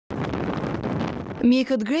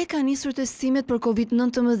Mjekët grekë kanë nisur testimet për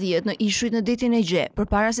COVID-19 në ishujt në detin e Gje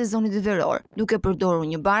përpara sezonit veror, duke përdorur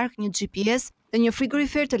një bark, një GPS dhe një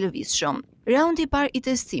frigorifer të lëvizshëm. Raundi i parë i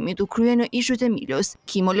testimit u krye në ishujt e Milos,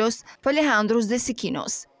 Kimolos, Falehandros dhe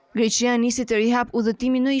Sikinos. Greqia nisi të rihap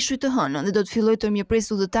udhëtimin në ishujt të hënën dhe do të fillojë të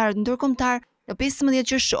mirëpresë udhëtarët ndërkombëtar në 15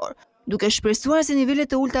 qershor, duke shpresuar se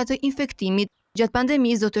nivelet e ulta të infektimit gjatë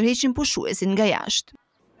pandemisë do tërheqin pushuesin nga jashtë.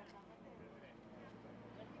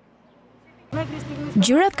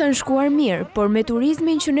 Gjërat kanë shkuar mirë, por me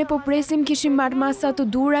turizmin që ne po presim kishim marrë masa të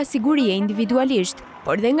dhura sigurie individualisht,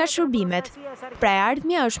 por dhe nga shërbimet. Pra e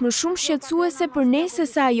ardhmja është më shumë shqetësuese për ne se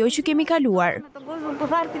sa ajo që kemi kaluar.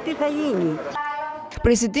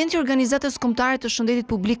 Presidenti i Organizatës Kombëtare të Shëndetit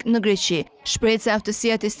Publik në Greqi shpreh se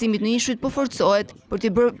aftësia e testimit në ishujt po forcohet për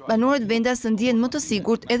t'i bërë banorët vendas të ndihen më të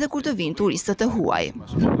sigurt edhe kur të vinë turistët e huaj.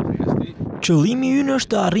 Qëllimi ynë është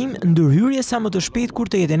të arrijmë ndërhyrje sa më të shpejt kur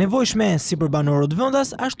të jetë e nevojshme, si për banorët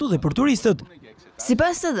vendas, ashtu dhe për turistët.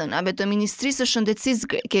 Sipas të dhënave të Ministrisë së Shëndetësisë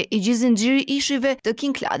greke, i gjithë zinxhiri ishujve të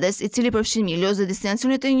Kinklades, i cili përfshin Milos dhe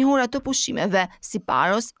destinacionet e njohura të pushimeve, si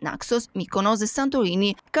Paros, Naxos, Mikonos dhe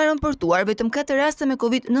Santorini, ka rëmportuar vetëm 4 raste me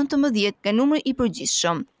COVID-19 nga numri i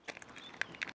përgjithshëm.